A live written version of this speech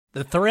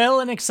The thrill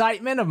and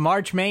excitement of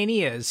March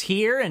Mania is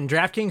here, and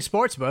DraftKings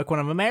Sportsbook, one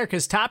of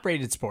America's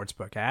top-rated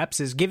sportsbook apps,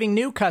 is giving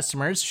new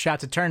customers a shot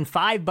to turn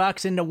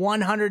 $5 into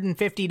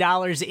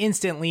 $150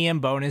 instantly in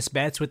bonus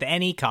bets with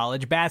any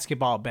college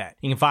basketball bet.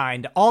 You can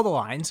find all the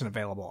lines and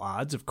available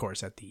odds, of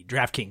course, at the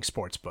DraftKings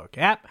Sportsbook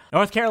app.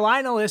 North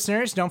Carolina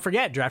listeners, don't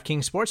forget,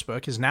 DraftKings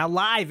Sportsbook is now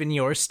live in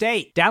your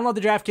state. Download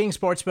the DraftKings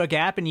Sportsbook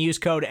app and use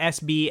code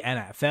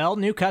SBNFL.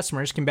 New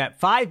customers can bet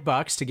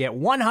 $5 to get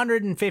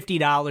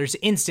 $150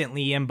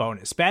 instantly in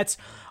bonus bets,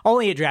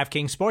 only at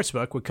DraftKings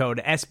Sportsbook with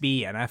code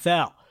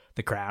SBNFL.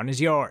 The crown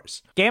is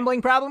yours.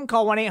 Gambling problem?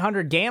 Call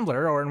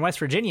 1-800-GAMBLER, or in West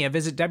Virginia,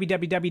 visit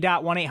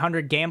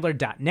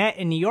www.1800gambler.net.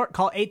 In New York,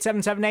 call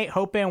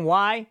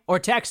 877-8-HOPE-NY or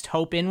text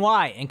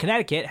HOPE-NY. In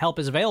Connecticut, help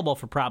is available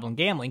for problem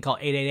gambling. Call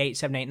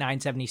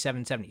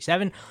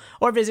 888-789-7777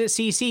 or visit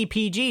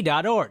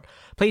ccpg.org.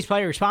 Please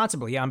play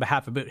responsibly on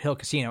behalf of Boot Hill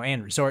Casino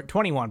and Resort.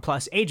 21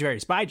 plus, age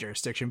varies by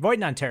jurisdiction. Void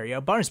in Ontario.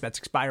 Bonus bets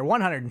expire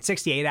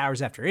 168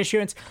 hours after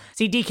issuance.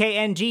 See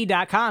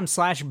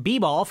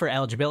dkng.com/bball for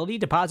eligibility,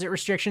 deposit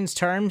restrictions,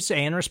 terms,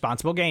 and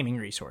responsible gaming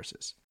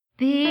resources.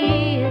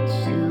 Be it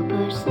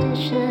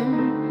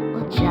superstition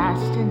or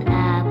just an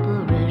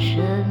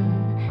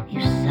apparition,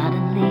 you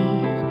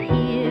suddenly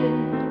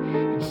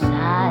appeared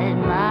inside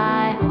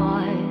my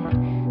heart.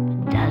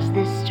 But does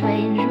this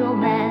strange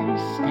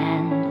romance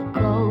stand a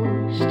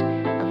ghost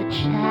of a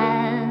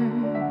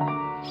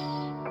chance?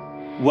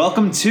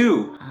 Welcome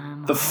to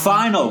the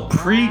final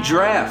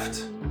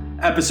pre-draft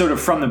episode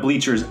of From the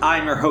Bleachers.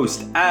 I'm your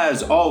host,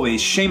 as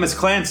always, Seamus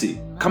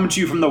Clancy, coming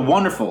to you from the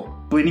wonderful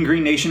Bleeding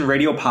Green Nation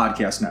Radio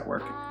Podcast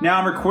Network. Now,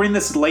 I'm recording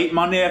this late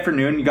Monday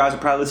afternoon. You guys will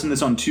probably listen to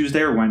this on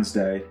Tuesday or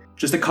Wednesday.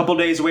 Just a couple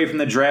days away from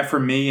the draft for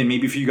me, and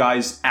maybe for you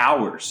guys,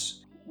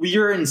 hours. We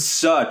are in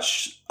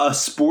such a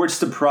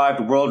sports-deprived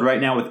world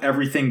right now with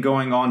everything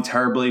going on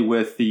terribly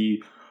with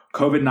the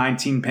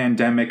COVID-19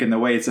 pandemic and the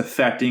way it's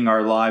affecting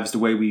our lives, the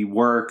way we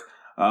work,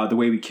 the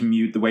way we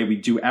commute, the way we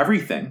do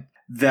everything,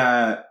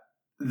 that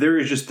there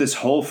is just this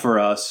hole for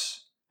us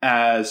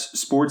as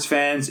sports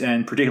fans,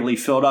 and particularly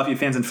Philadelphia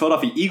fans and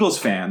Philadelphia Eagles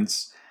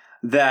fans,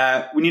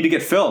 that we need to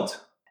get filled.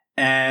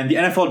 And the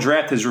NFL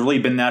draft has really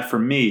been that for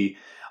me.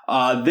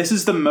 This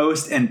is the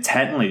most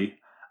intently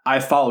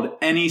I've followed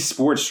any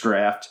sports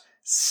draft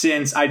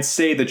since, I'd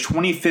say, the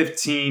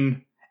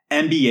 2015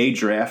 NBA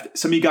draft.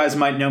 Some of you guys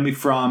might know me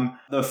from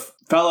the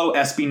fellow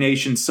SB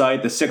Nation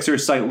site, the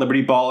Sixers site,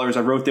 Liberty Ballers. I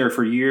wrote there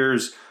for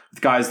years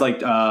with guys like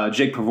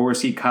Jake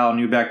Pavorsky, Kyle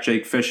Neubeck,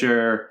 Jake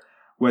Fisher,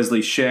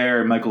 Wesley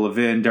Scher, Michael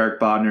Levin, Derek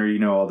Bodner, you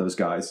know all those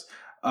guys.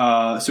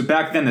 So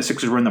back then, the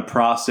Sixers were in the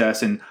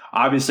process, and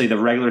obviously the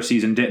regular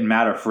season didn't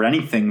matter for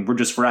anything. We're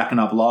just racking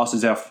up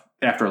losses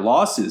after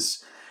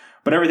losses.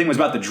 But everything was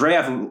about the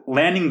draft,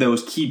 landing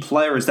those key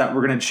players that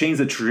were going to change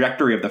the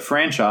trajectory of the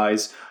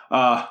franchise.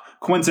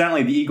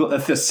 Coincidentally,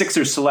 the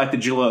Sixers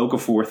selected Jahlil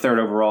Okafor third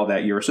overall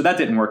that year, so that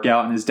didn't work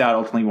out, and his dad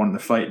ultimately wanted to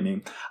fight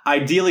me.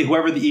 Ideally,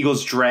 whoever the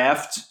Eagles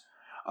draft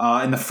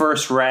in the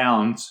first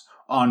round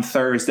on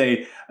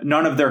Thursday,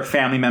 none of their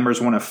family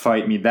members want to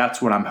fight me. That's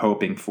what I'm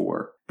hoping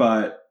for.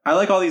 But I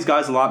like all these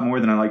guys a lot more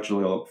than I like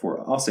Jahlil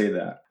Okafor. I'll say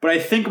that. But I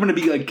think I'm going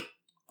to be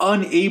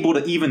unable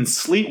to even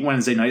sleep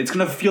Wednesday night. It's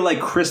going to feel like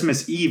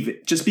Christmas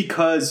Eve just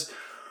because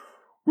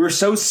we're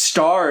so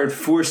starved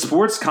for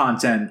sports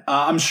content.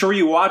 I'm sure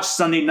you watched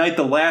Sunday night,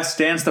 The Last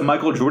Dance, the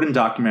Michael Jordan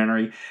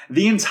documentary.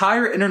 The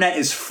entire internet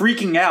is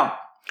freaking out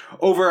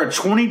over a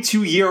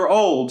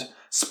 22-year-old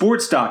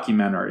sports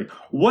documentary.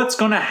 What's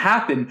going to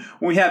happen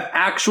when we have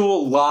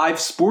actual live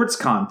sports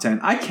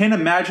content? I can't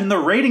imagine the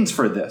ratings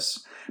for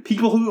this.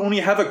 People who only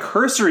have a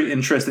cursory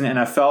interest in the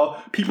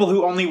NFL, people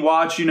who only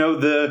watch,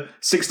 the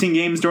 16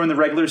 games during the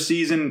regular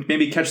season,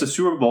 maybe catch the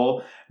Super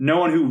Bowl, no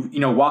one who,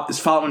 is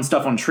following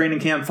stuff on training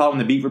camp, following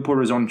the beat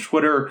reporters on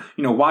Twitter,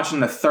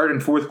 watching the third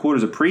and fourth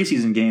quarters of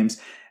preseason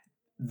games.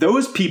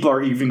 Those people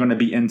are even going to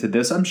be into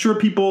this. I'm sure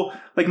people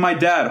like my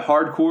dad,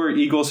 hardcore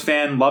Eagles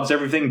fan, loves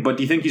everything, but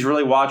do you think he's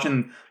really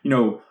watching,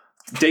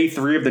 day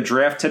 3 of the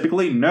draft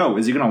typically? No.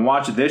 Is he going to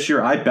watch it this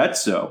year? I bet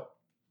so.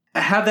 I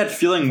have that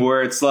feeling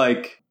where it's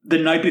like the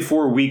night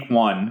before week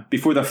 1,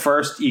 before the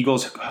first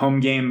Eagles home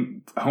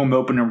game, home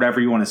opener,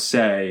 whatever you want to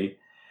say,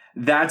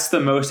 that's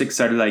the most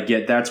excited I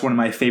get. That's one of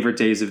my favorite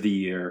days of the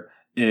year.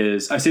 I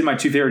say my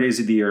 2 favorite days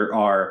of the year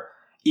are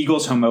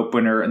Eagles home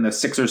opener and the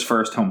Sixers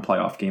first home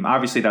playoff game.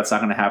 Obviously, that's not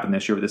going to happen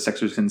this year with the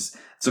Sixers since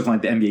it's looking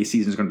like the NBA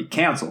season is going to be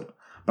canceled.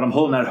 But I'm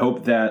holding out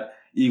hope that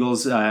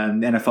Eagles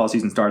and the NFL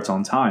season starts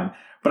on time.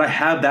 But I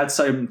have that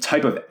same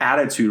type of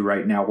attitude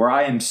right now where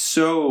I am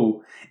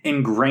so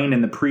ingrained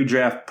in the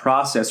pre-draft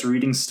process,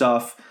 reading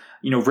stuff,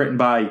 written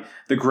by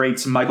the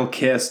greats Michael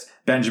Kist,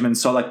 Benjamin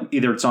Solak,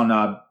 either it's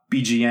on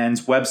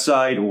BGN's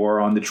website or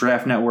on the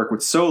Draft Network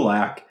with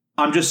Solak.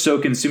 I'm just so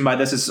consumed by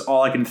this. This is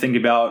all I can think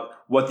about,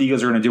 what the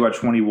Eagles are going to do at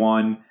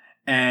 21.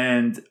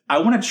 And I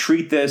want to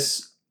treat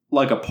this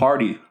like a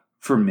party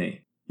for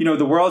me.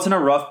 The world's in a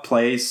rough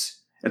place.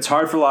 It's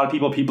hard for a lot of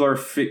people. People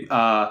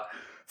are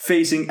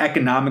facing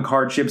economic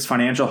hardships,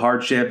 financial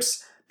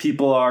hardships.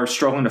 people are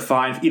struggling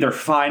to either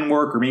find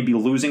work or maybe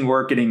losing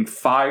work, getting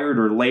fired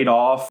or laid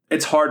off.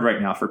 It's hard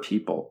right now for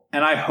people.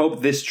 And I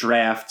hope this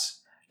draft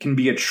can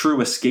be a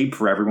true escape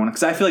for everyone,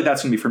 because I feel like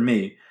that's going to be for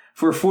me.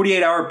 For a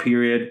 48-hour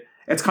period,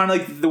 it's kind of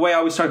like the way I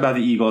always talk about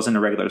the Eagles in the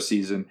regular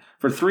season.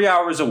 For 3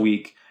 hours a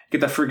week, you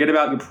get to forget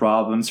about your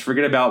problems,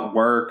 forget about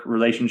work,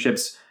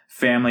 relationships,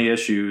 family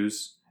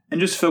issues,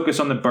 and just focus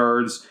on the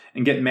birds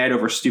and get mad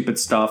over stupid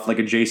stuff like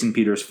a Jason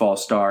Peters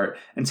false start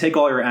and take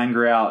all your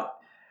anger out.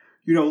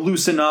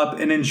 Loosen up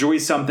and enjoy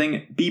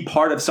something. Be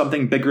part of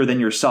something bigger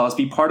than yourselves.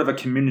 Be part of a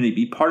community.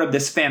 Be part of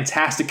this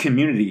fantastic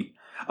community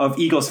of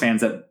Eagles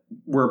fans that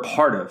we're a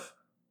part of.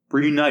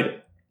 We're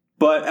united.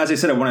 But as I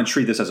said, I want to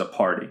treat this as a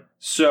party.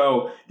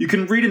 So you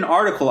can read an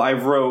article I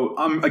wrote.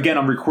 I'm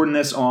recording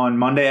this on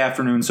Monday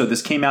afternoon, so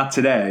this came out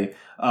today.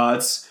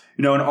 It's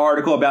an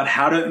article about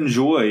how to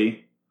enjoy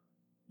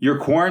your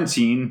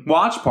quarantine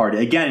watch party.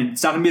 Again,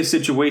 it's not going to be a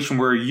situation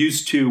we're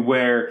used to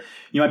where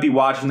you might be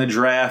watching the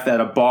draft at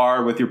a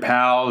bar with your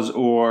pals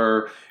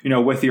or,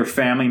 with your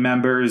family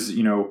members,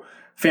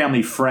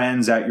 family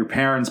friends at your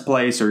parents'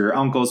 place or your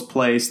uncle's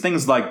place,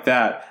 things like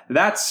that.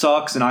 That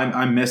sucks, and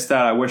I miss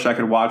that. I wish I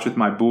could watch with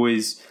my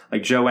boys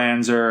like Joe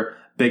Anzer,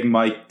 Big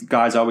Mike,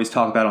 guys I always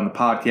talk about on the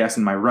podcast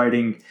and my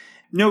writing.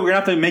 We're going to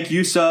have to make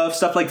use of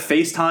stuff like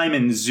FaceTime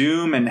and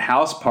Zoom and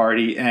House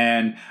Party.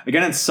 And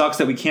again, it sucks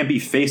that we can't be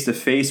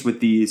face-to-face with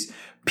these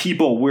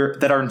people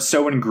that are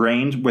so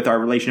ingrained with our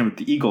relationship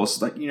with the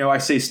Eagles. Like, I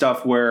say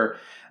stuff where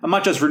I'm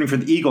not just rooting for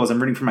the Eagles.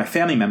 I'm rooting for my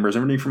family members.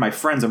 I'm rooting for my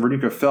friends. I'm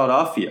rooting for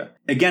Philadelphia.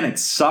 Again, it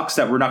sucks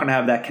that we're not going to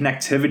have that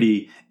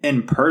connectivity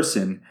in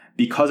person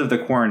because of the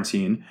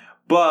quarantine.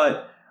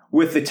 But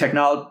with the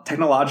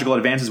technological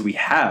advances we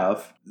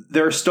have,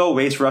 there are still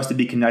ways for us to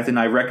be connected. And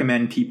I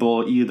recommend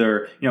people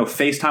either,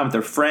 FaceTime with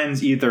their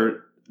friends,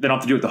 either they don't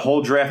have to do it the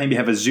whole draft, maybe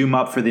have a Zoom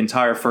up for the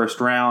entire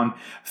first round,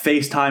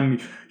 FaceTime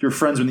your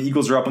friends when the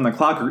Eagles are up on the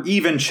clock, or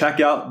even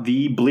check out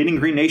the Bleeding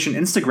Green Nation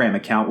Instagram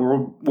account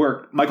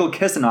where Michael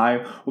Kiss and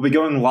I will be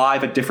going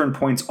live at different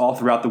points all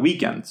throughout the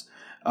weekends.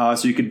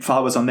 So you can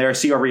follow us on there,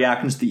 see our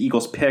reactions to the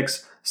Eagles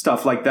picks,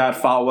 stuff like that.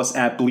 Follow us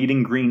at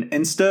Bleeding Green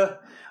Insta.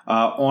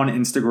 On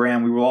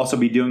Instagram. We will also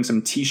be doing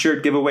some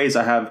t-shirt giveaways.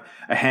 I have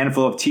a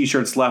handful of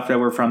t-shirts left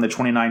over from the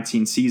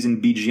 2019 season,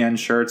 BGN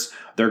shirts.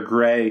 They're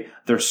gray.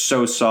 They're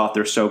so soft.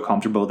 They're so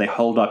comfortable. They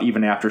hold up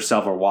even after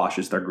several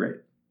washes. They're great.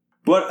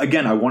 But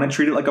again, I want to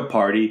treat it like a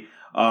party.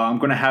 I'm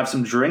going to have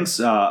some drinks.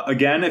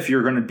 Again, if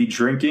you're going to be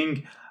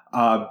drinking,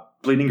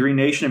 Bleeding Green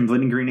Nation and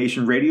Bleeding Green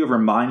Nation Radio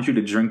remind you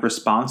to drink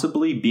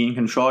responsibly, be in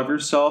control of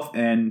yourself,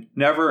 and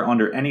never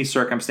under any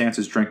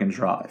circumstances drink and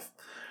drive.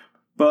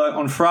 But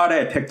on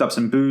Friday, I picked up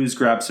some booze,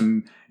 grabbed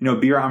some,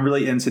 beer. I'm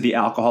really into the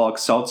alcoholic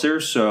seltzer,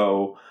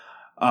 so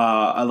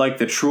I like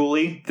the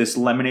Truly, this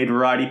lemonade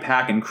variety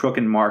pack, and Crook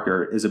and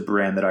Marker is a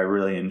brand that I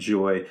really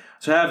enjoy.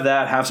 So have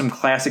that, have some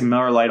classic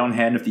Miller Lite on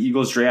hand. If the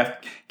Eagles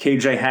draft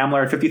KJ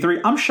Hamler at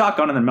 53, I'm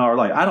shotgunning the Miller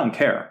Lite. I don't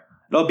care.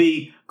 It'll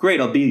be great.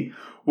 It'll be,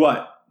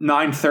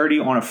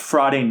 9:30 on a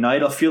Friday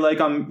night? I'll feel like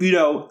I'm,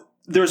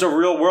 there's a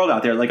real world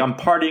out there. Like I'm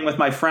partying with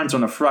my friends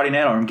on a Friday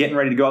night, or I'm getting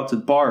ready to go out to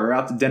the bar or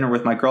out to dinner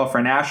with my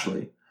girlfriend,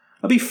 Ashley.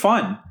 It'll be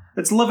fun.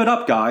 Let's live it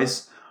up,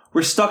 guys.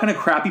 We're stuck in a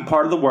crappy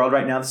part of the world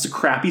right now. This is a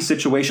crappy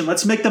situation.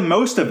 Let's make the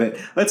most of it.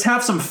 Let's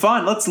have some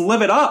fun. Let's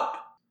live it up.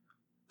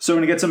 So I'm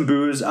going to get some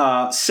booze.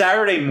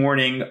 Saturday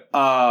morning,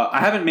 I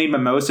haven't made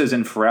mimosas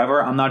in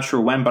forever. I'm not sure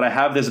when, but I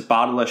have this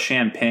bottle of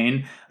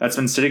champagne that's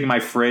been sitting in my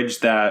fridge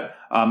that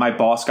my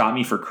boss got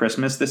me for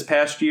Christmas this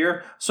past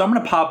year. So I'm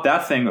going to pop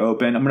that thing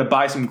open. I'm going to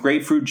buy some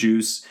grapefruit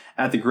juice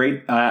at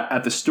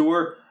the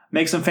store.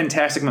 Make some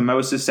fantastic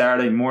mimosas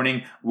Saturday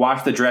morning.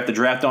 Watch the draft. The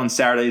draft on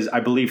Saturdays, I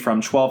believe, from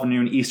 12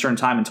 noon Eastern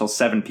time until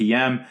 7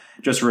 p.m.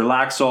 Just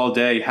relax all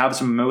day. Have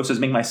some mimosas.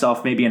 Make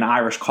myself maybe an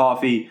Irish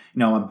coffee.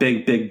 I'm a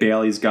big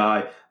Bailey's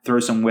guy.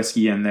 Throw some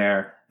whiskey in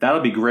there. That'll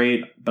be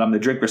great. But I'm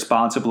going to drink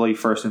responsibly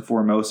first and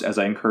foremost, as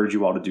I encourage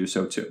you all to do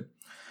so too.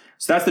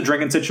 So that's the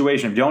drinking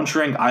situation. If you don't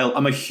drink,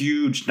 I'm a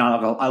huge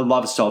non-alcohol. I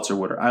love seltzer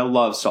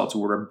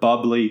water.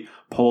 Bubbly,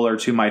 Polar,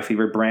 two of my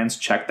favorite brands.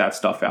 Check that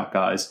stuff out,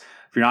 guys.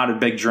 If you're not a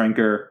big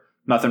drinker,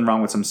 nothing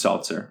wrong with some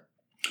seltzer.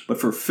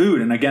 But for food,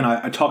 and again,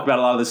 I talk about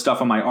a lot of this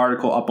stuff on my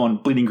article up on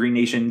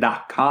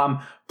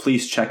bleedinggreennation.com.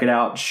 Please check it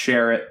out,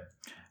 share it,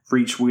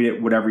 retweet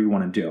it, whatever you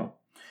want to do.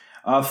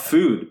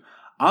 Food.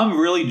 I'm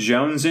really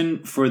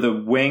jonesing for the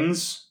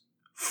wings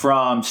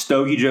from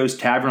Stogie Joe's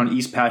Tavern on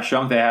East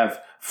Passyunk. They have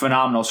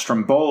phenomenal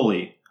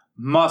stromboli,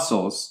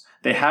 mussels.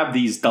 They have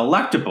these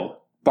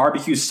delectable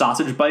barbecue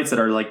sausage bites that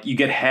are like, you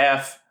get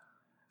half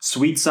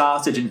sweet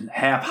sausage and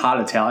half hot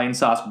Italian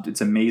sausage.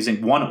 It's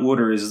amazing. One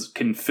order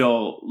can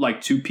fill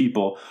like two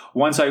people.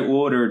 Once I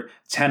ordered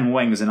 10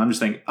 wings, and I'm just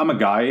thinking, I'm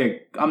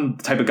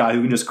the type of guy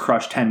who can just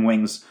crush 10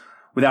 wings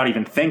without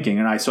even thinking.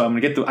 And I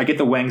get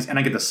the wings and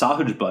I get the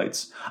sausage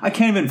bites. I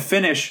can't even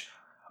finish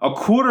a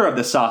quarter of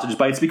the sausage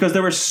bites because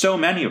there were so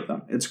many of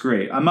them. It's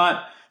great. I'm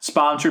not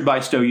sponsored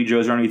by Stogie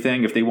Joe's or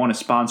anything. If they want to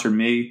sponsor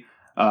me,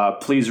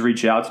 please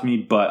reach out to me.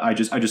 But I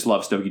just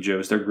love Stogie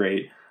Joe's. They're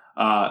great.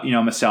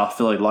 I'm a South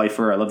Philly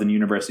lifer. I lived in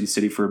University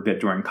City for a bit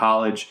during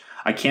college.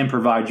 I can't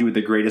provide you with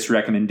the greatest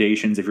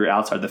recommendations if you're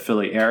outside the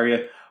Philly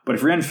area. But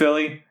if you're in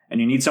Philly and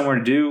you need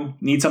something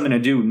to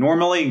do,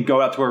 normally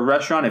go out to a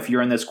restaurant. If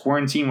you're in this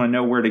quarantine, want to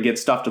know where to get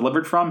stuff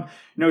delivered from,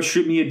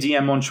 shoot me a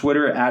DM on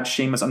Twitter at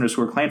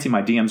Seamus_Clancy.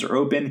 My DMs are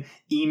open.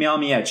 Email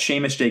me at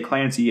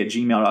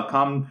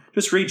SeamusJClancy@gmail.com.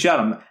 Just reach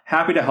out. I'm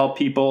happy to help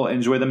people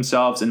enjoy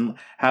themselves and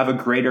have a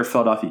greater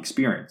Philadelphia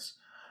experience.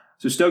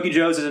 So Stokey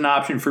Joe's is an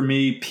option for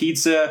me.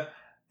 Pizza,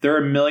 there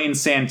are a million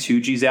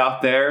Santucci's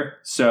out there.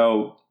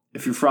 So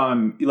if you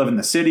live in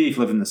the city, if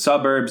you live in the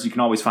suburbs, you can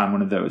always find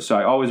one of those. So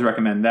I always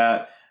recommend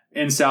that.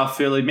 In South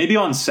Philly, maybe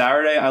on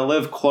Saturday, I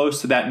live close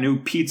to that new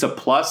Pizza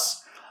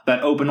Plus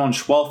that opened on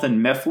 12th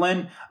and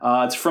Mifflin.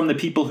 It's from the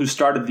people who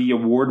started the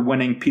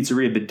award-winning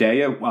Pizzeria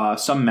Bodega.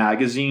 Some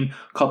magazine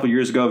a couple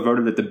years ago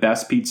voted it the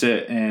best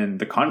pizza in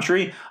the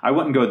country. I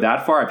wouldn't go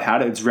that far. I've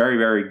had it. It's very,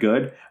 very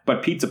good.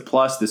 But Pizza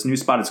Plus, this new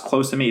spot is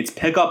close to me. It's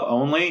pickup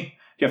only.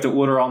 You have to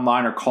order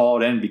online or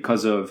call it in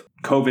because of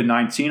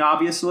COVID-19,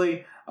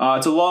 obviously.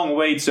 It's a long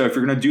wait, so if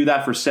you're going to do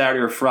that for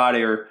Saturday or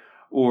Friday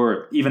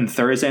or even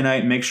Thursday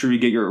night, make sure you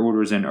get your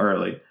orders in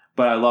early.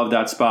 But I love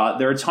that spot.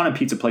 There are a ton of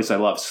pizza places I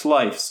love.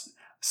 Slice,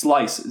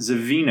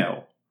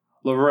 Zavino,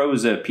 La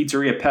Rosa,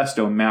 Pizzeria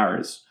Pesto,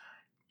 Maris.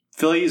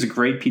 Philly is a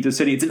great pizza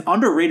city. It's an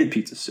underrated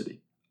pizza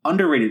city.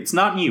 Underrated. It's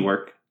not New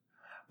York,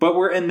 but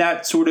we're in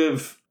that sort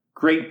of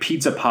great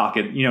pizza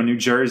pocket. New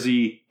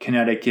Jersey,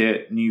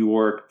 Connecticut, New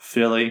York,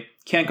 Philly.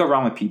 Can't go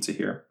wrong with pizza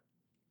here.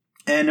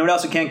 And what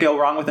else you can't go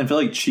wrong with in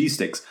Philly?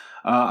 Cheesesteaks.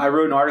 I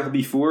wrote an article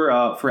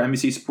before for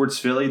NBC Sports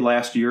Philly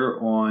last year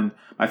on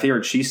my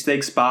favorite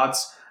cheesesteak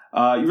spots.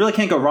 You really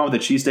can't go wrong with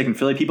a cheesesteak in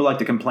Philly. People like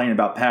to complain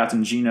about Pat's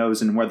and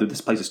Geno's and whether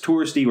this place is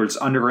touristy or it's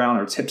underground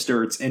or it's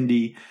hipster, it's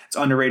indie, it's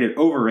underrated,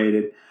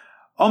 overrated.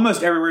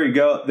 Almost everywhere you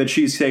go, the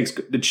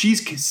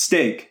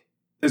cheesesteak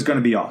is going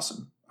to be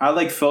awesome. I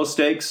like Phil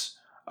Steaks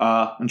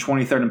on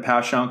 23rd and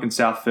Passyunk in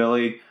South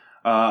Philly.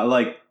 I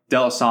like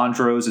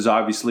D'Alessandro's is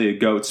obviously a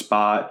GOAT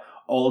spot.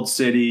 Old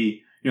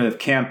City, they have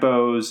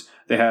Campos,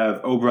 they have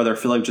Oh Brother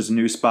Philly, which is a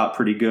new spot,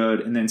 pretty good.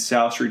 And then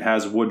South Street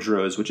has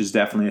Woodrow's, which is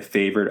definitely a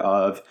favorite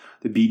of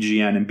the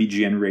BGN and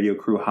BGN radio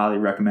crew. Highly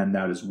recommend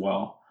that as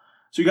well.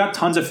 So you got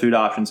tons of food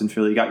options in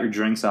Philly. You got your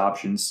drinks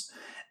options.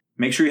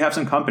 Make sure you have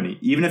some company.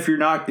 Even if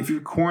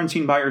you're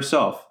quarantined by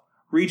yourself,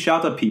 reach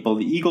out to people.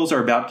 The Eagles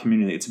are about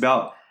community. It's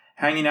about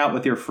hanging out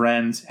with your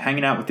friends,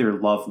 hanging out with your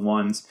loved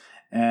ones,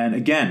 and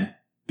again,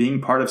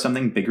 being part of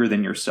something bigger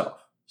than yourself.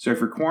 So if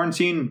you're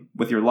quarantined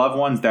with your loved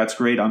ones, that's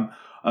great. I'm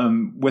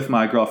with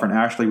my girlfriend,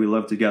 Ashley. We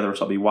live together,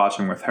 so I'll be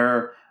watching with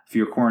her. If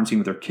you're quarantined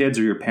with your kids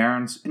or your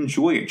parents,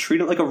 enjoy it.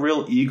 Treat it like a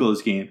real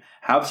Eagles game.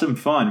 Have some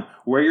fun.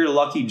 Wear your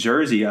lucky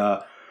jersey.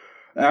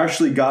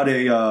 Ashley got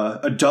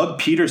a Doug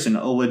Peterson,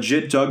 a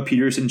legit Doug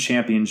Peterson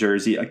champion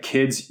jersey, a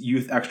kid's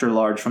youth extra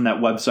large from that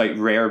website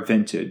Rare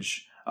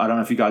Vintage. I don't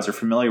know if you guys are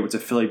familiar. It's a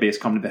Philly-based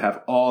company that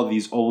have all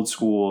these old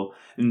school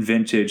and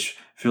vintage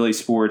Philly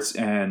sports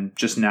and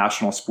just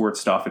national sports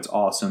stuff. It's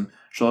awesome.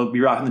 She'll be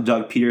rocking the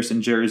Doug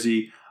Peterson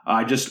jersey.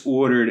 I just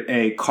ordered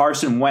a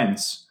Carson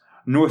Wentz,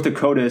 North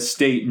Dakota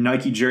State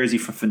Nike jersey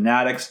from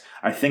Fanatics.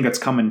 I think it's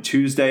coming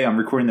Tuesday. I'm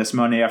recording this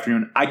Monday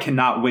afternoon. I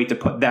cannot wait to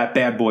put that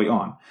bad boy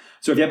on.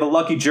 So if you have a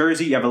lucky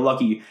jersey, you have a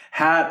lucky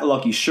hat, a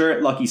lucky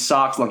shirt, lucky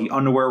socks, lucky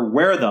underwear,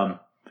 wear them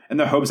in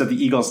the hopes that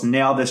the Eagles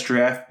nail this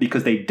draft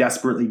because they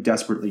desperately,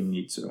 desperately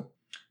need to.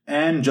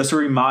 And just a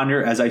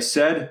reminder, as I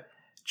said,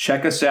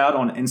 check us out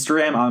on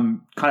Instagram.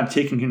 I'm kind of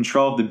taking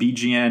control of the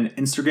BGN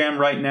Instagram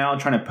right now,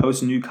 trying to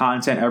post new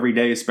content every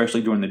day,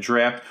 especially during the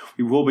draft.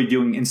 We will be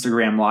doing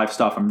Instagram live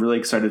stuff. I'm really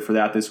excited for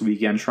that this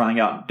weekend, trying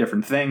out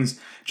different things,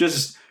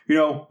 just,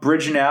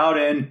 bridging out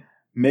and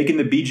making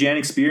the BGN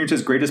experience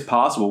as great as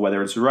possible,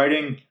 whether it's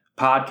writing,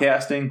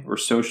 podcasting, or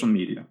social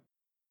media.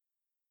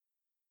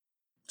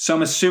 So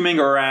I'm assuming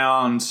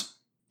around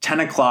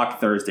 10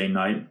 o'clock Thursday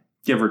night,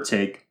 give or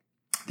take,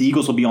 the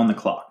Eagles will be on the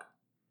clock.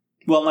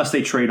 Well, unless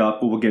they trade up,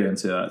 but we'll get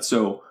into that.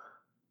 So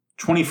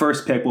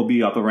 21st pick will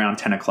be up around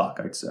 10 o'clock,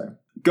 I'd say.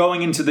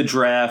 Going into the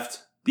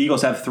draft, the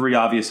Eagles have three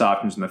obvious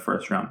options in the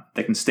first round.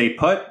 They can stay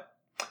put,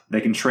 they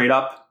can trade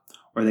up,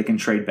 or they can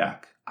trade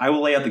back. I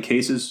will lay out the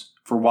cases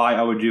for why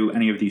I would do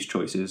any of these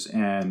choices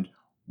and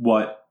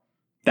what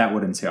that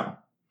would entail.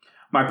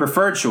 My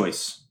preferred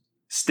choice,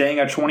 staying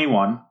at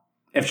 21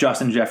 if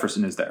Justin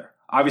Jefferson is there.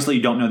 Obviously,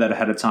 you don't know that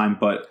ahead of time,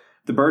 but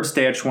the Birds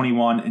stay at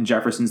 21 and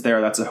Jefferson's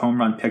there. That's a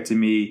home run pick to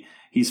me.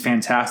 He's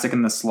fantastic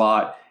in the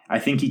slot. I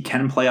think he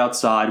can play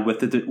outside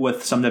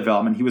with some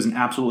development. He was an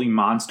absolutely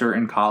monster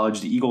in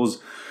college. The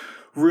Eagles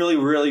really,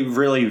 really,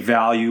 really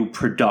value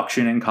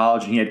production in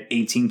college. He had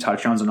 18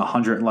 touchdowns and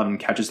 111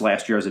 catches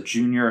last year as a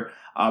junior.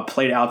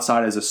 Played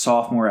outside as a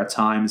sophomore at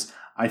times.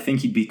 I think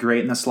he'd be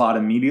great in the slot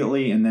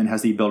immediately and then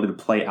has the ability to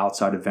play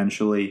outside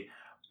eventually.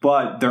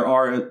 But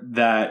there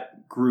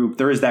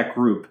is that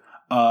group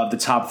of the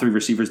top three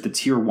receivers, the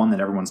tier one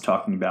that everyone's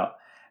talking about.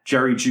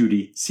 Jerry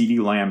Jeudy, CeeDee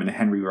Lamb, and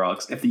Henry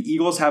Ruggs. If the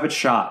Eagles have a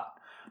shot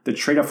to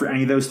trade up for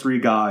any of those three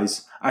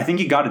guys, I think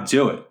you got to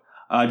do it.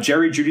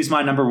 Jerry Judy's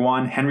my number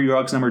 1. Henry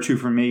Ruggs number 2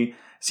 for me.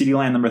 CeeDee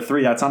Lamb number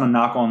 3. That's on a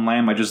knock on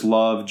Lamb. I just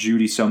love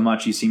Judy so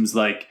much. He seems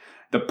like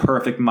the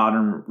perfect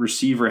modern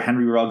receiver.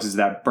 Henry Ruggs is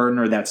that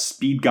burner, that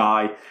speed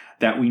guy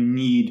that we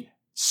need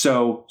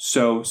so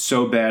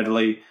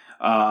badly.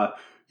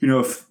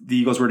 If the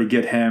Eagles were to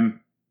get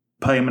him,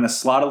 play him in a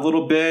slot a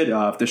little bit.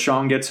 If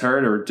Deshaun gets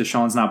hurt or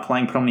Deshaun's not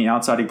playing, put him on the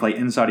outside. He'd play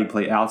inside. He'd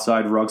play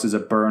outside. Ruggs is a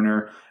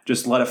burner.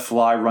 Just let it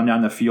fly. Run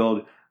down the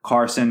field.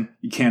 Carson,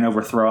 you can't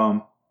overthrow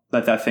him.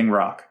 Let that thing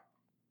rock.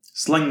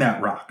 Sling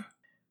that rock.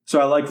 So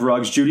I like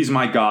Ruggs. Judy's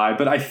my guy,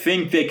 but I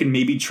think they can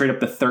maybe trade up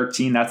to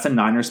 13. That's the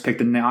Niners pick.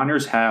 The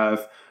Niners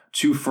have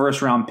 2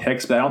 first-round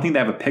picks, but I don't think they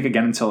have a pick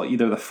again until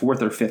either the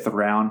 4th or 5th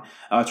round.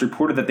 It's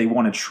reported that they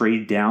want to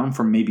trade down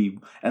from maybe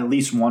at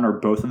least one or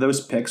both of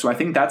those picks. So I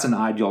think that's an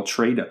ideal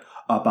trade-up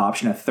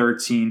option at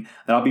 13.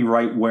 That'll be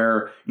right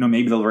where,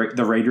 maybe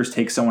the Raiders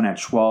take someone at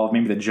 12.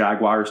 Maybe the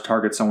Jaguars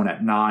target someone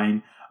at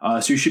 9.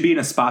 So you should be in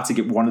a spot to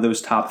get one of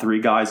those top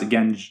 3 guys.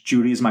 Again,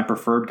 Judy is my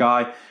preferred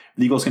guy.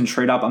 The Eagles can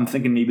trade up. I'm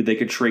thinking maybe they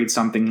could trade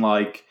something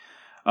like,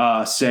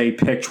 say,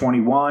 pick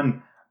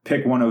 21,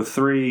 pick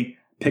 103,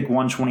 pick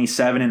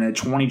 127, and a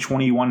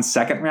 2021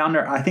 second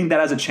rounder. I think that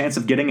has a chance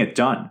of getting it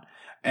done.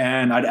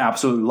 And I'd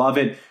absolutely love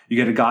it. You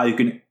get a guy who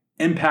can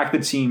impact the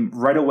team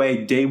right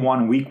away, day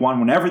 1, week 1,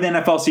 whenever the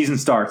NFL season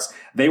starts.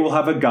 They will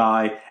have a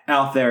guy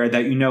out there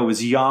that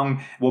is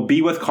young, will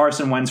be with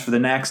Carson Wentz for the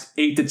next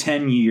 8 to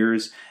 10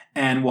 years,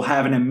 and will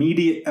have an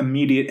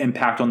immediate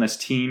impact on this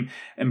team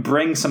and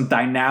bring some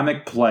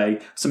dynamic play,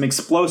 some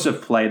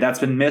explosive play that's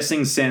been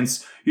missing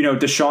since,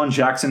 Deshaun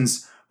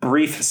Jackson's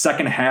brief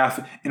second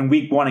half in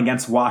week 1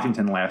 against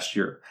Washington last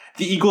year.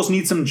 The Eagles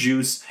need some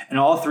juice, and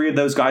all 3 of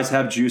those guys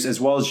have juice, as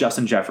well as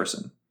Justin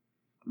Jefferson.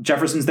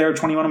 Jefferson's there at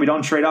 21, and we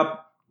don't trade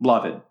up.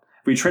 Love it.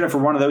 If we trade up for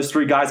one of those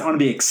 3 guys, I'm going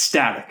to be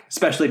ecstatic,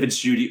 especially if it's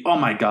Judy. Oh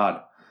my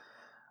God.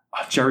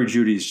 Jerry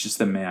Judy is just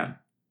the man.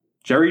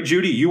 Jerry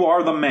Judy, you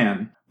are the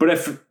man. But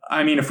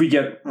if we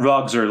get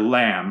Ruggs or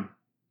Lamb,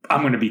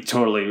 I'm going to be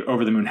totally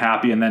over the moon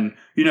happy. And then,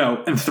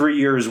 in 3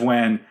 years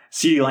when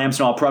CeeDee Lamb's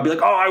and I'll probably be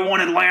like, oh, I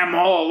wanted Lamb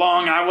all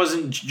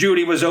along.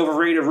 Judy was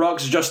overrated.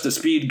 Ruggs is just a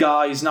speed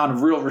guy. He's not a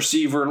real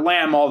receiver.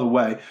 Lamb all the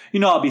way.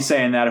 I'll be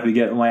saying that if we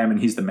get Lamb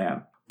and he's the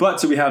man. But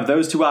so we have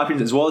those 2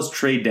 options as well as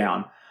trade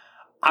down.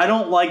 I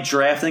don't like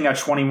drafting at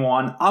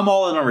 21. I'm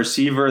all in a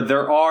receiver.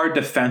 There are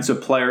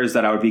defensive players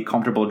that I would be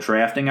comfortable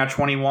drafting at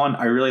 21.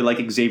 I really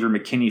like Xavier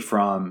McKinney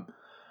from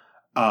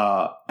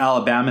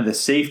Alabama, the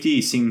safety.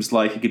 He seems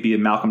like he could be a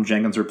Malcolm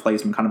Jenkins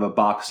replacement, kind of a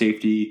box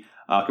safety,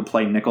 could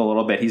play nickel a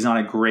little bit. He's not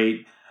a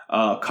great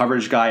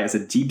coverage guy as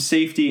a deep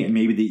safety, and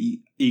maybe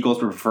the Eagles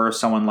prefer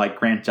someone like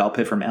Grant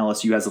Delpit from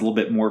LSU who has a little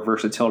bit more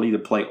versatility to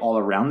play all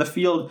around the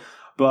field.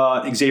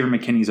 But Xavier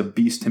McKinney's a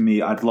beast to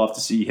me. I'd love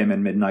to see him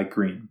in midnight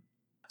green.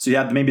 So you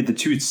have maybe the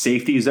 2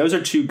 safeties. Those are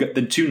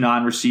the 2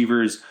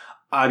 non-receivers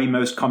I'd be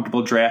most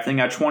comfortable drafting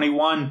at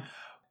 21.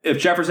 If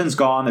Jefferson's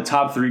gone, the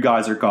top 3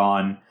 guys are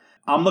gone.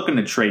 I'm looking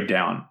to trade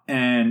down.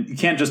 And you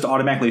can't just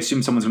automatically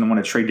assume someone's going to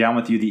want to trade down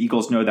with you. The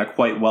Eagles know that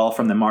quite well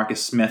from the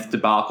Marcus Smith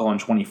debacle in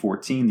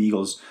 2014. The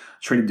Eagles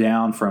traded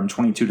down from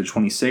 22 to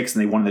 26,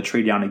 and they wanted to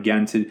trade down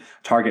again to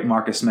target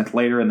Marcus Smith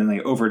later, and then they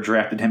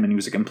overdrafted him, and he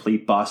was a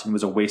complete bust and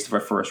was a waste of a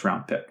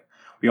first-round pick.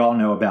 We all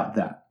know about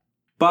that.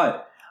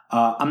 But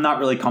I'm not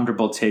really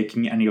comfortable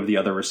taking any of the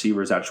other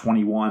receivers at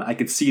 21. I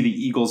could see the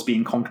Eagles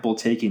being comfortable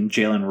taking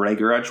Jalen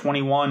Reagor at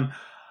 21.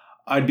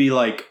 I'd be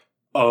like,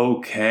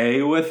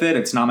 okay with it.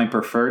 It's not my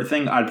preferred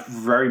thing. I'd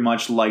very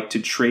much like to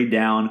trade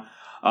down,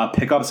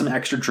 pick up some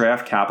extra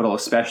draft capital,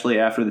 especially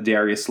after the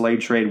Darius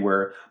Slade trade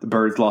where the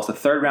Birds lost a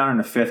 3rd round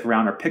and a 5th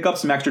rounder. Pick up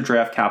some extra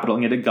draft capital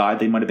and get a guy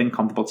they might have been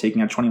comfortable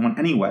taking at 21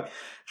 anyway.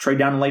 Trade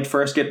down in late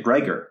first, get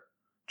Reagor.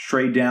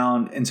 Trade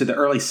down into the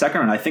early second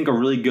round. I think a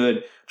really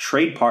good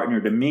trade partner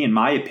to me, in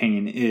my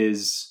opinion,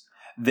 is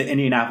the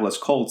Indianapolis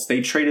Colts. They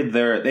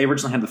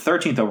originally had the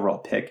 13th overall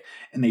pick,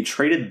 and they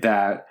traded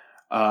that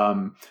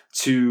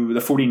to the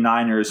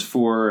 49ers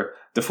for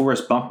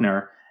DeForest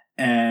Buckner.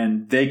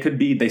 And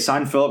they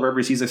signed Phillip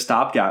Rivers. He's a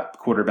stopgap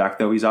quarterback,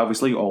 though. He's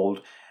obviously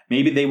old.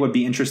 Maybe they would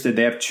be interested.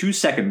 They have 2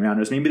 second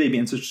rounders. Maybe they'd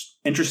be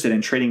interested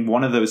in trading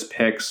one of those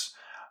picks,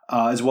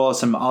 as well as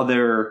some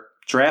other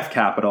draft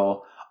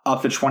capital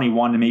up to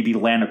 21 to maybe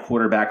land a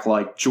quarterback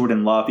like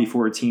Jordan Love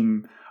before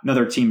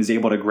another team is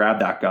able to grab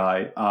that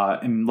guy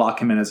and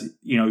lock him in as,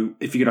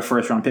 if you get a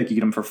first round pick, you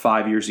get him for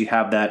 5 years. You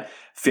have that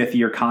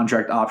 5th-year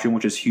contract option,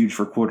 which is huge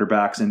for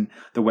quarterbacks and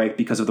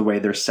because of the way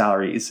their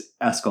salaries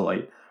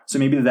escalate. So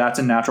maybe that's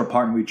a natural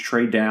partner. We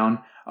trade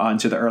down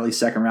into the early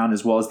second round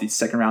as well as the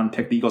second round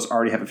pick. The Eagles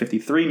already have a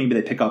 53. Maybe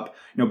they pick up,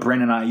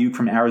 Brandon Ayuk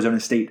from Arizona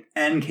State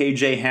and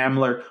KJ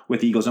Hamler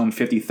with the Eagles' own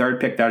 53rd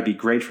pick. That would be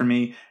great for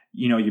me.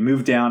 You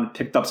moved down,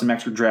 picked up some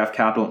extra draft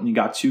capital, and you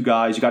got 2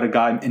 guys. You got a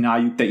guy in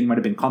Ayuk that you might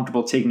have been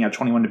comfortable taking at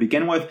 21 to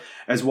begin with,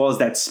 as well as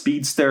that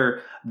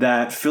speedster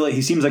that Philly.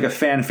 He seems like a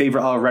fan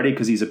favorite already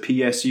because he's a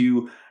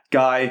PSU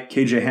guy.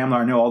 KJ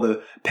Hamler. I know all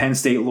the Penn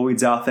State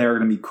Lloyds out there are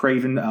going to be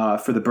craving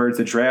for the Birds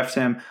to draft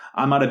him.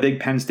 I'm not a big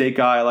Penn State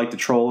guy. I like to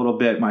troll a little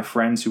bit. My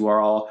friends who are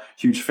all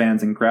huge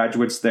fans and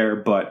graduates there,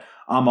 but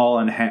I'm all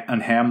on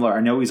Hamler.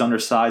 I know he's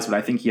undersized, but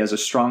I think he has a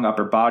strong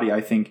upper body.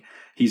 I think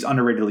he's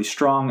underratedly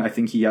strong. I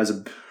think he has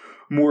a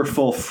more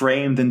full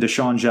frame than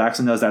Deshaun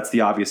Jackson does. That's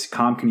the obvious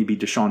comp. Can he be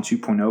Deshaun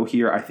 2.0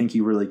 here? I think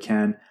he really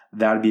can.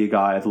 That'd be a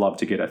guy I'd love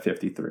to get at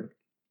 53.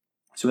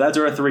 So that's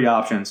our 3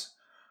 options.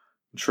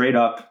 Trade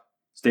up,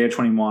 stay at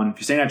 21. If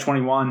you're staying at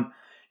 21,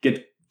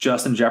 get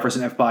Justin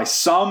Jefferson. If by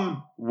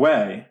some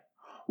way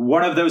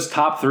one of those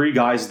top 3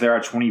 guys there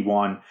at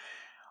 21,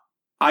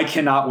 I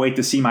cannot wait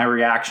to see my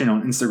reaction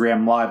on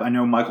Instagram Live. I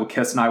know Michael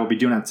Kiss and I will be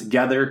doing that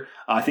together.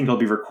 I think he'll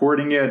be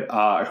recording it.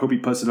 I hope he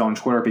puts it on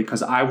Twitter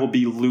because I will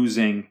be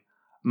losing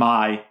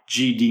my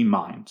GD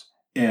mind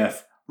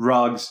if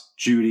Ruggs,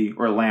 Judy,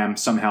 or Lamb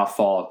somehow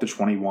fall to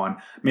 21.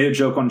 Made a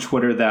joke on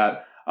Twitter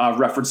that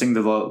referencing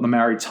the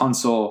Lamari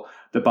Tunsil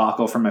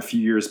debacle from a few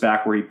years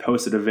back where he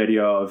posted a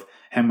video of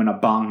him in a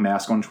bong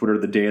mask on Twitter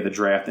the day of the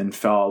draft and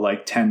fell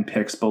like 10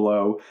 picks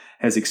below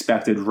his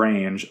expected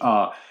range.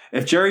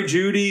 If Jerry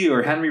Jeudy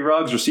or Henry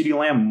Ruggs or CeeDee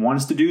Lamb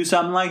wants to do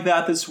something like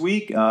that this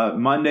week,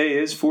 Monday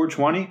is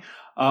 420.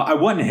 I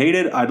wouldn't hate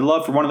it. I'd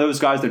love for one of those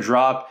guys to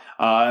drop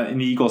and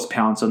the Eagles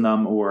pounce on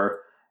them, or,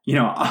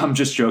 I'm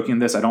just joking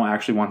this. I don't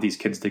actually want these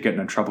kids to get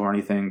into trouble or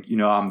anything.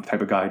 I'm the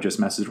type of guy who just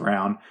messes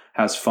around,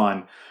 has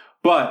fun.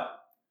 But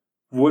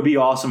would be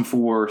awesome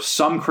for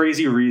some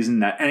crazy reason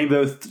that any of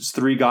those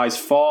 3 guys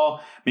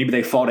fall. Maybe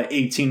they fall to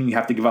 18 and you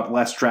have to give up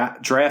less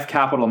draft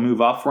capital to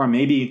move up for them.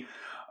 Maybe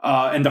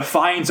in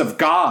defiance of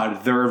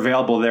God, they're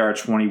available there at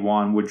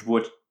 21, which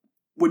would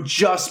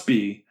just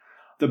be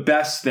the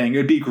best thing. It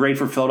would be great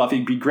for Philadelphia.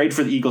 It'd be great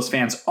for the Eagles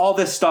fans. All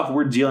this stuff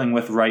we're dealing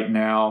with right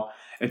now,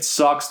 it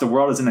sucks. The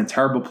world is in a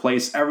terrible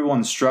place.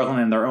 Everyone's struggling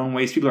in their own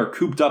ways. People are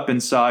cooped up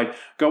inside,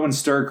 going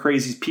stir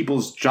crazy.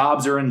 People's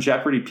jobs are in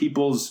jeopardy.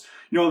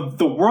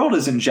 The world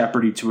is in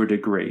jeopardy to a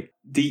degree.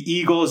 The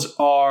Eagles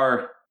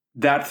are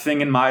that thing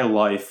in my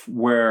life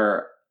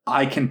where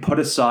I can put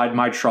aside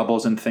my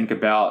troubles and think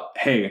about,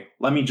 hey,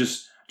 let me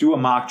just do a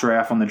mock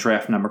draft on the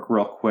Draft Network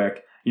real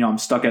quick. I'm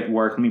stuck at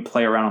work. Let me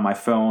play around on my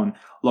phone.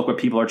 Look what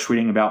people are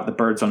tweeting about the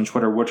birds on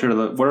Twitter. What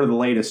are the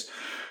latest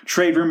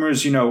trade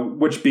rumors?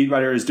 Which beat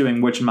writer is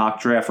doing which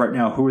mock draft right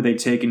now? Who are they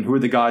taking? Who are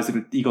the guys that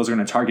the Eagles are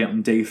going to target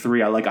on day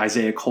 3? I like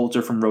Isaiah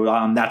Coulter from Rhode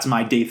Island. That's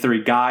my day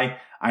 3 guy.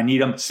 I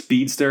need him.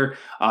 Speedster.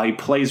 He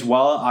plays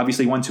well.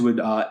 Obviously went to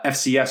a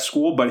FCS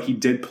school, but he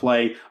did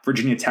play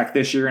Virginia Tech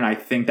this year, and I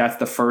think that's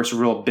the first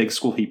real big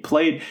school he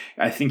played.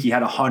 I think he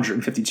had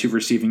 152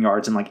 receiving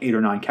yards and like 8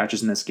 or 9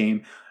 catches in this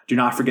game. Do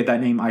not forget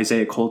that name,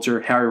 Isaiah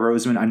Coulter. Harry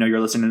Roseman, I know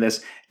you're listening to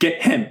this.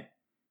 Get him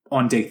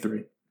on day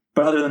 3.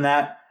 But other than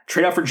that,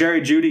 trade up for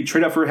Jerry Jeudy,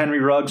 trade up for Henry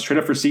Ruggs, trade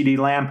up for CeeDee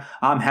Lamb.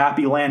 I'm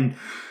happy. Land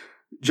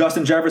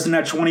Justin Jefferson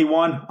at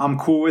 21, I'm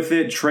cool with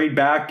it. Trade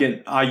back,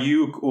 get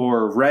Ayuk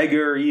or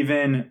Reagor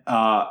even,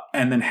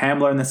 and then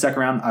Hamler in the second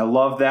round. I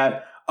love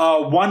that.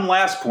 One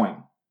last point.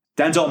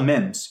 Denzel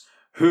Mims,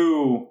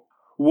 who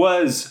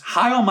was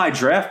high on my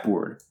draft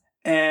board.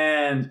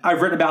 And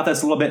I've written about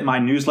this a little bit in my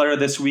newsletter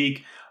this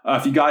week.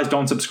 If you guys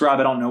don't subscribe,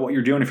 I don't know what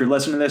you're doing. If you're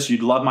listening to this,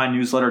 you'd love my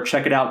newsletter.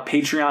 Check it out,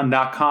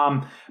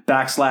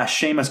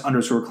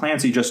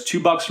 patreon.com/Seamus_Clancy. Just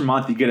 $2 a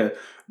month. You get a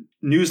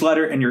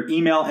newsletter in your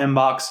email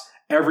inbox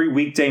every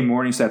weekday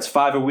morning. So that's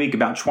 5 a week,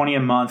 about 20 a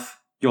month.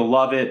 You'll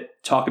love it.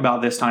 Talk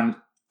about this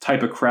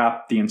type of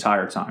crap the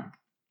entire time.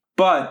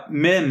 But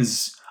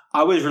Mims,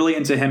 I was really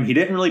into him. He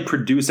didn't really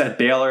produce at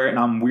Baylor, and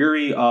I'm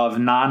weary of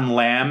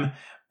non-Lamb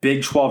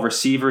Big 12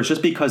 receivers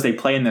just because they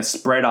play in this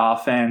spread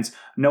offense.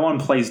 No one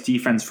plays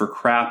defense for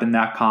crap in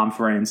that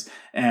conference,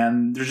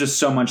 and there's just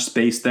so much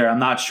space there. I'm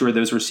not sure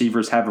those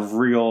receivers have a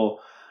real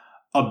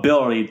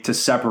ability to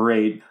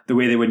separate the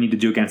way they would need to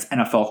do against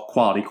NFL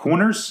quality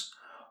corners.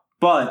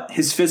 But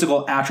his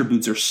physical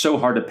attributes are so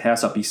hard to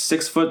pass up. He's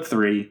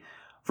 6'3",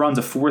 runs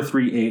a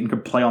 4.38, and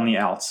can play on the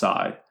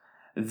outside.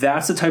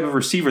 That's the type of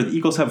receiver the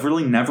Eagles have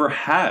really never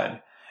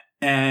had.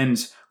 And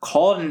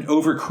call it an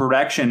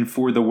overcorrection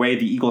for the way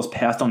the Eagles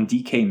passed on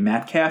DK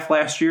Metcalf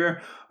last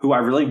year, who I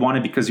really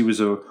wanted because he was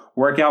a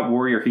workout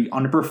warrior. He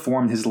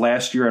underperformed his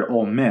last year at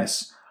Ole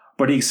Miss,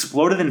 but he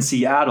exploded in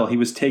Seattle. He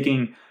was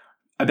taking,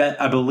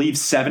 I believe,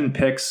 7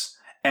 picks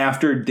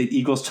after the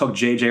Eagles took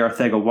J.J.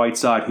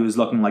 Arcega-Whiteside, who was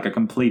looking like a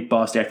complete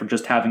bust after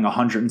just having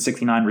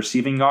 169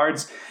 receiving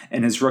yards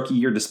in his rookie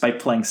year, despite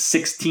playing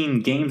 16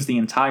 games the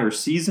entire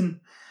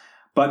season.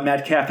 But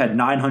Metcalf had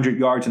 900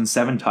 yards and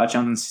 7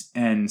 touchdowns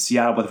in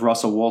Seattle with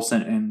Russell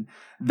Wilson, and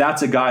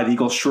that's a guy the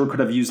Eagles sure could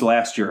have used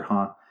last year,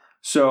 huh?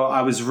 So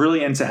I was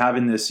really into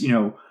having this,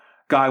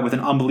 guy with an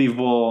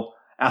unbelievable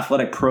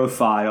athletic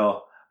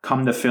profile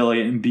come to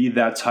Philly and be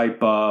that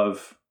type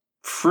of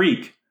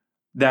freak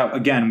that,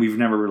 again, we've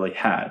never really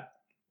had.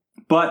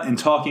 But in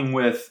talking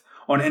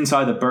on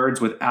Inside the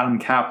Birds with Adam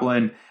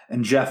Kaplan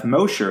and Jeff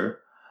Mosher,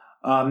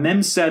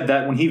 Mims said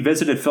that when he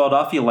visited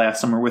Philadelphia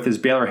last summer with his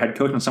Baylor head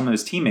coach and some of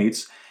his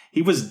teammates,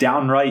 he was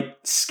downright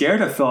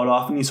scared of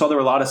Philadelphia, and he saw there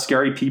were a lot of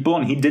scary people,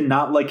 and he did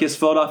not like his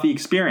Philadelphia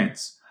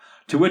experience.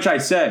 To which I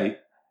say,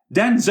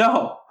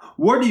 Denzel,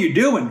 what are you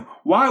doing?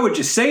 Why would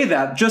you say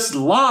that? Just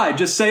lie.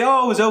 Just say,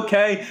 oh, it was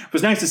okay. It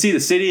was nice to see the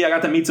city. I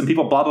got to meet some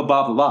people, blah, blah,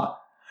 blah, blah, blah.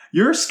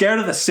 You're scared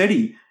of the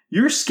city.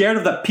 You're scared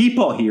of the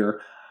people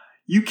here.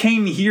 You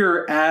came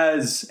here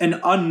as an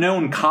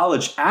unknown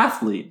college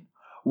athlete.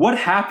 What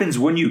happens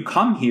when you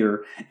come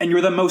here and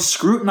you're the most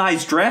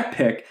scrutinized draft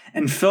pick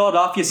in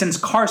Philadelphia since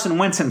Carson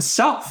Wentz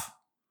himself?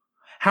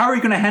 How are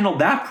you going to handle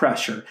that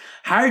pressure?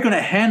 How are you going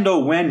to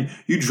handle when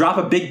you drop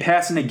a big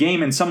pass in a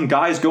game and some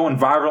guy's going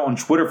viral on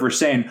Twitter for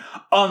saying,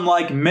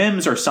 unlike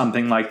Mims or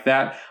something like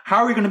that?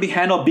 How are you going to be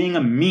handled being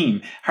a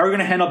meme? How are you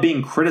going to handle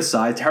being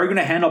criticized? How are you going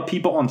to handle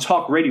people on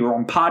talk radio or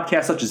on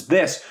podcasts such as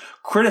this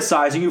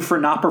criticizing you for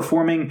not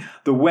performing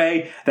the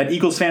way that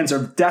Eagles fans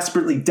are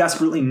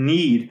desperately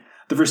need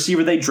the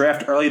receiver they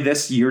draft early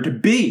this year to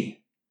be?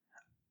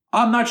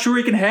 I'm not sure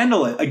he can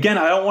handle it. Again,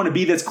 I don't want to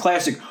be this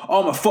classic,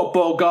 oh, I'm a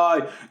football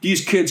guy,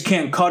 these kids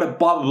can't cut it,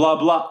 blah, blah,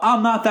 blah.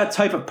 I'm not that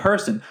type of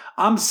person.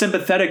 I'm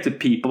sympathetic to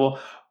people,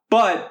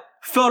 but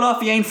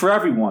Philadelphia ain't for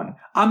everyone.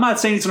 I'm not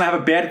saying he's going to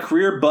have a bad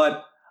career,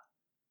 but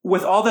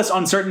with all this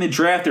uncertainty in the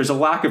draft, there's a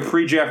lack of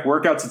pre-draft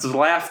workouts.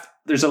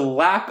 There's a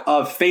lack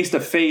of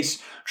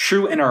face-to-face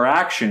true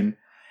interaction.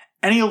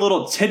 Any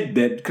little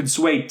tidbit could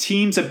sway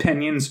teams'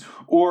 opinions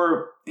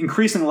or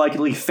increasingly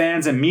likely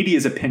fans and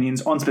media's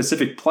opinions on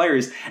specific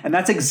players, and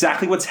that's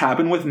exactly what's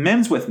happened with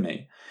Mims with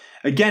me.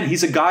 Again,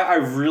 he's a guy I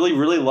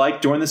really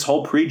liked during this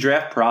whole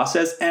pre-draft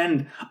process,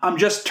 and I'm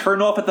just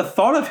turned off at the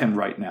thought of him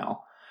right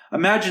now.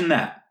 Imagine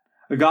that.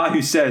 A guy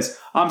who says,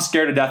 I'm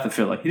scared to death of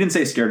Philly. He didn't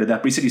say scared to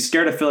death, but he said he's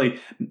scared of Philly.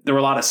 There were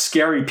a lot of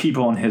scary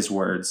people in his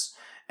words.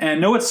 And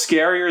know what's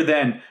scarier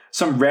than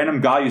some random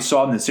guy you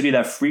saw in the city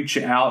that freaked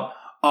you out?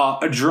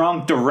 A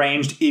drunk,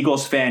 deranged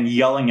Eagles fan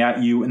yelling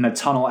at you in the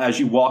tunnel as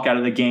you walk out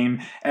of the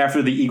game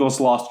after the Eagles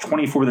lost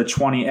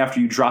 24-20 after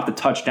you dropped a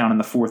touchdown in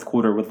the fourth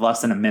quarter with less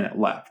than a minute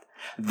left.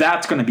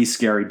 That's going to be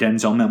scary,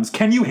 Denzel Mims.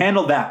 Can you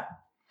handle that?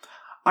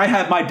 I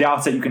have my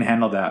doubts that you can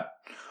handle that.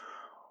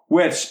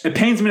 Which, it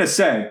pains me to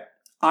say,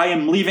 I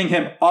am leaving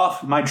him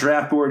off my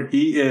draft board.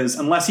 He is,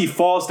 unless he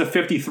falls to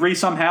 53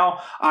 somehow,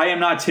 I am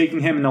not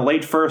taking him in the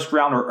late first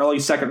round or early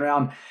second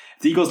round.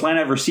 If the Eagles land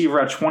a receiver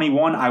at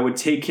 21, I would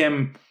take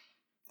him.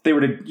 If they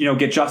were to,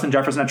 get Justin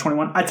Jefferson at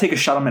 21, I'd take a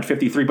shot on him at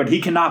 53, but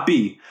he cannot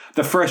be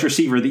the first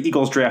receiver the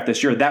Eagles draft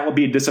this year. That will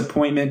be a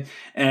disappointment,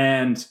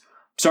 and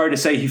sorry to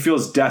say he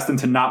feels destined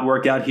to not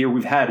work out here.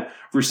 We've had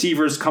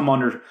receivers come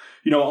under,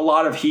 a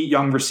lot of heat,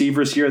 young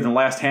receivers here in the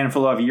last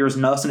handful of years.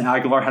 Nelson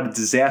Aguilar had a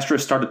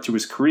disastrous start to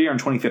his career in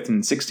 2015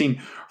 and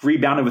 16,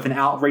 rebounded with an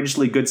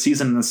outrageously good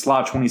season in the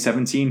slot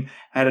 2017,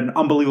 had an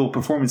unbelievable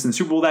performance in the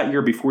Super Bowl that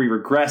year before he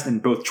regressed in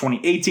both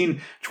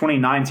 2018,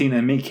 2019,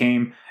 and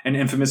became an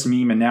infamous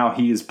meme, and now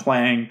he is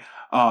playing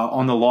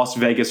on the Las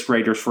Vegas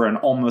Raiders for an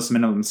almost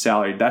minimum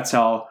salary. That's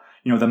how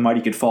the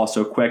mighty could fall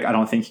so quick. I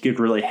don't think he could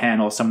really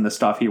handle some of the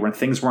stuff here. When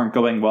things weren't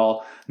going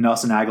well,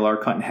 Nelson Aguilar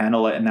couldn't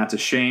handle it, and that's a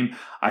shame.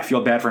 I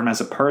feel bad for him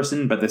as a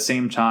person, but at the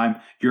same time,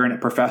 you're a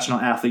professional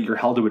athlete. You're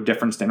held to a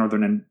different standard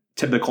than a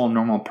typical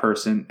normal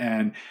person,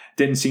 and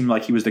didn't seem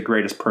like he was the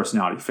greatest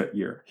personality fit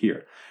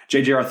here.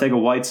 J.J.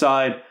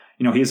 Arcega-Whiteside,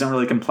 he hasn't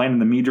really complained in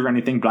the media or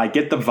anything, but I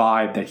get the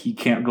vibe that he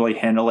can't really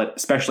handle it,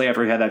 especially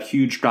after he had that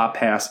huge drop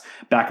pass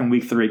back in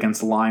week 3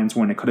 against the Lions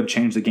when it could have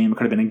changed the game. It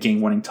could have been a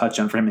game-winning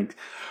touchdown for him.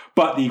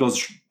 But the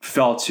Eagles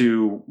fell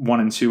to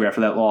 1-2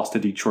 after that loss to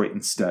Detroit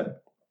instead.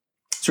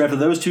 So after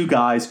those two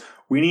guys,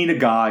 we need a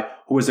guy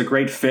who is a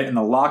great fit in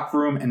the locker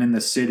room and in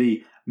the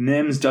city.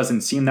 Mims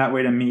doesn't seem that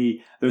way to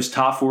me. Those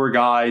top 4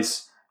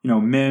 guys,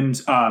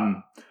 Mims,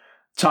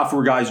 top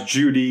 4 guys,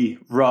 Judy,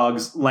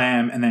 Ruggs,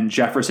 Lamb, and then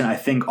Jefferson. I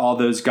think all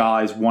those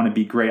guys want to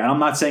be great. And I'm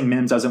not saying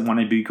Mims doesn't want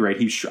to be great.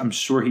 I'm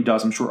sure he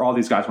does. I'm sure all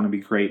these guys want to be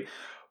great.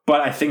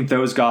 But I think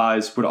those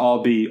guys would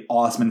all be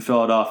awesome in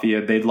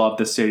Philadelphia. They'd love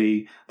the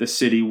city. The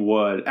city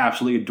would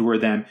absolutely adore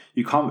them.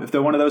 If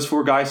they're one of those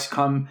 4 guys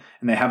come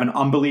and they have an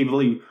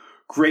unbelievably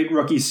great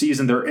rookie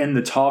season, they're in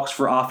the talks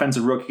for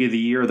Offensive Rookie of the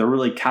Year. They're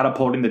really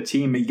catapulting the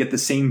team. You get the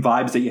same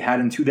vibes that you had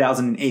in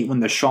 2008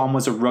 when Deshaun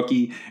was a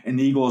rookie and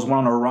the Eagles went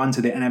on a run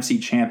to the NFC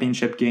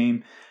Championship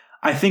game.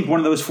 I think one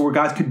of those 4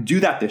 guys could do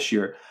that this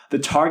year. The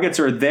targets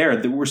are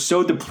there. We're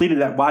so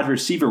depleted at wide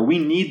receiver. We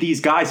need these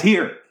guys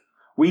here.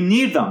 We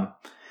need them.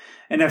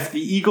 And if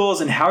the Eagles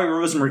and Howie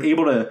Roseman were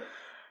able to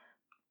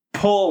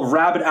pull a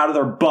rabbit out of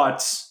their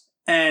butts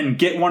and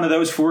get one of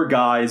those 4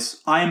 guys,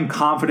 I am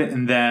confident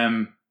in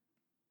them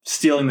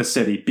stealing the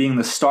city, being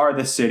the star of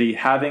the city,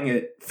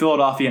 having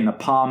Philadelphia in the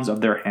palms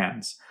of their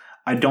hands.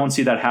 I don't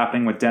see that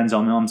happening with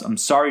Denzel Mims. I'm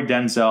sorry,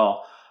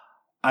 Denzel.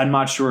 I'm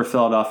not sure if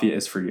Philadelphia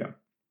is for you.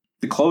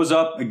 To close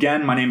up,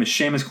 again, my name is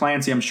Seamus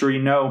Clancy. I'm sure you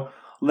know,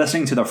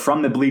 listening to the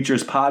From the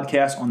Bleachers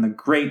podcast on the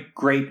great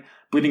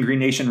Bleeding Green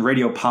Nation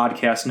radio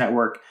podcast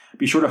network.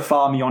 Be sure to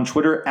follow me on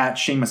Twitter at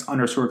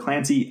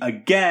Seamus_Clancy.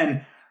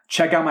 Again,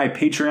 check out my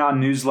Patreon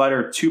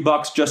newsletter,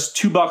 $2, just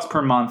 $2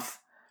 per month,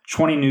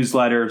 20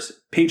 newsletters,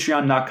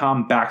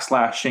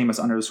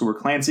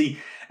 patreon.com/Seamus_Clancy.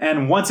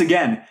 And once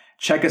again,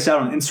 check us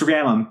out on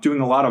Instagram. I'm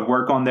doing a lot of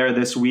work on there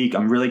this week.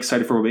 I'm really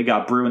excited for what we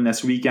got brewing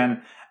this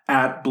weekend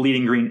at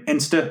Bleeding Green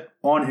Insta.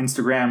 on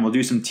Instagram. We'll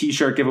do some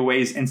t-shirt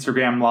giveaways,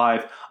 Instagram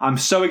Live. I'm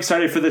so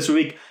excited for this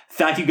week.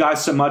 Thank you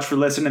guys so much for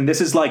listening.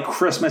 This is like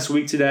Christmas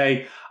week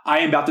today. I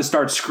am about to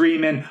start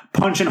screaming,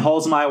 punching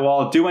holes in my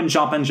wall, doing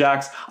jumping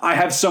jacks. I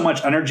have so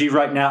much energy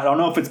right now. I don't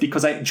know if it's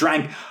because I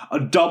drank a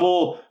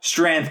double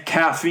strength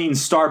caffeine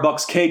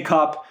Starbucks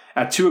K-Cup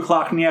at 2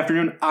 o'clock in the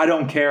afternoon. I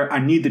don't care. I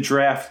need the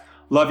draft.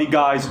 Love you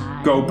guys.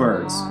 Go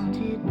Birds.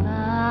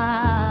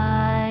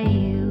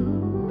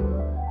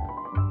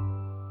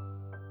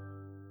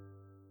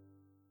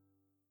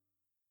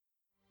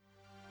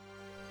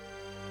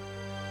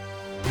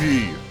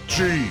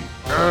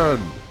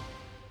 BGN